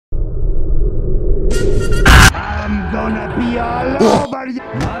gonna be all over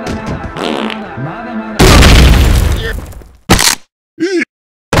you.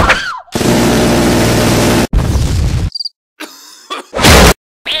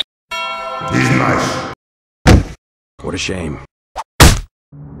 Nice. What a shame.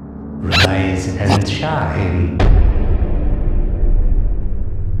 Rise and shine.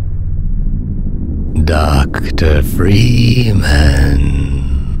 Dr. Freeman.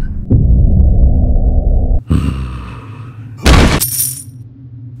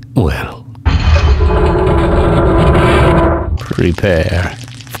 Well, prepare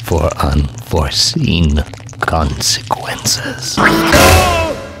for unforeseen consequences.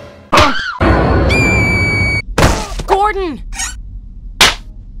 Gordon!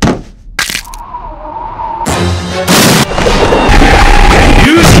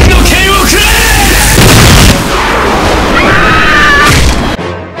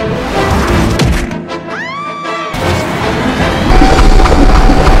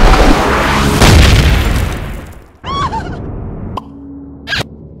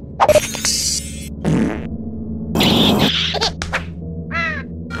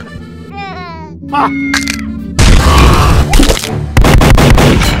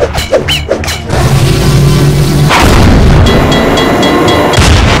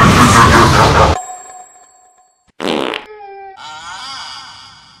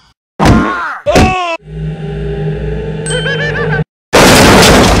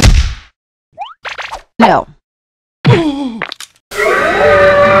 No.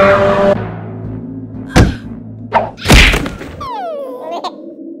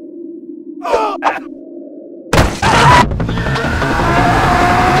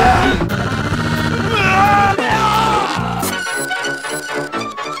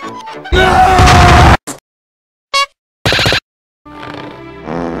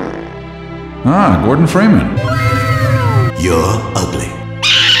 Ah, Gordon Freeman. You're ugly.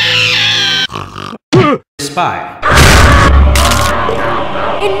 Spy.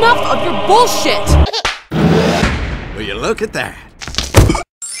 Enough of your bullshit! Will you look at that?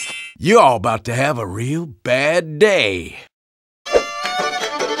 You're all about to have a real bad day.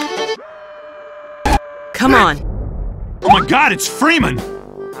 Come on. Oh my god, it's Freeman!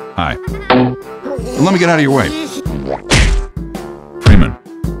 Hi. Let me get out of your way. Freeman.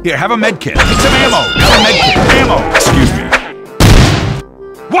 Here, have a med kit. Get some ammo! Have a med kit! Ammo! Excuse me.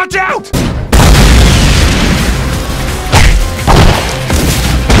 Watch out!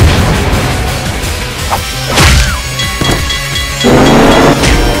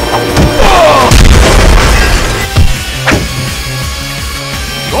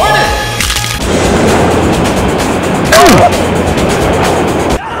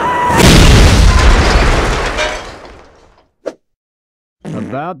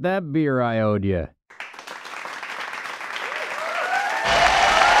 About that beer I owed you.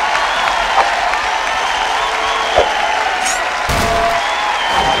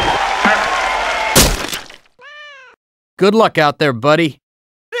 Good luck out there, buddy.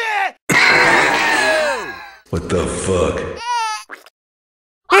 What the fuck?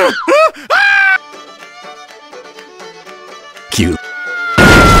 Cute.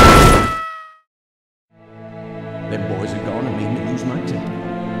 Them boys are gone and made me lose my temper.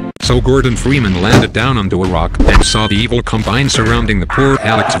 So Gordon Freeman landed down onto a rock and saw the evil Combine surrounding the poor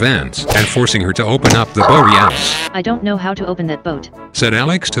Alyx Vance and forcing her to open up the Borealis. I don't know how to open that boat, Said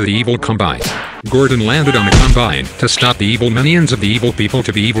Alyx to the evil Combine. Gordon landed on the Combine to stop the evil minions of the evil people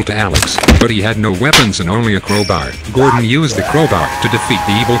to be evil to Alyx, but he had no weapons and only a crowbar. Gordon used the crowbar to defeat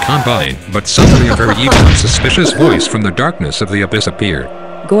the evil Combine, but suddenly a very evil and suspicious voice from the darkness of the abyss appeared.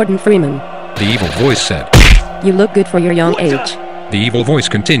 Gordon Freeman, The evil voice said. you look good for your young age. The evil voice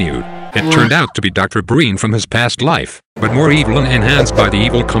continued. It turned out to be Dr. Breen from his past life, but more evil and enhanced by the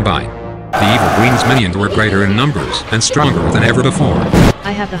evil Combine. The evil Breen's minions were greater in numbers and stronger than ever before,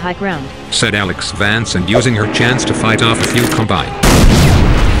 I have the high ground. said Alyx Vance, and using her chance to fight off a few Combine.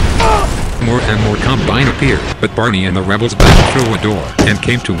 More and more Combine appeared, but Barney and the rebels backed through a door and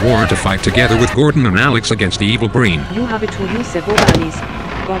came to war to fight together with Gordon and Alyx against the evil Breen, You have it to use several Barneys.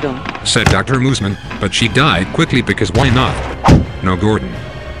 Gordon. said Dr. Mooseman, but she died quickly because why not? No, Gordon.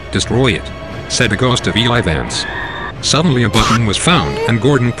 Destroy it, said the ghost of Eli Vance. Suddenly a button was found, and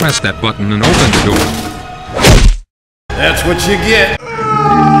Gordon pressed that button and opened the door. That's what you get.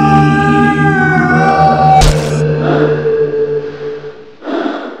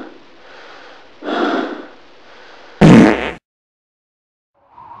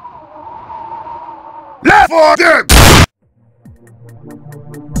 Left for them!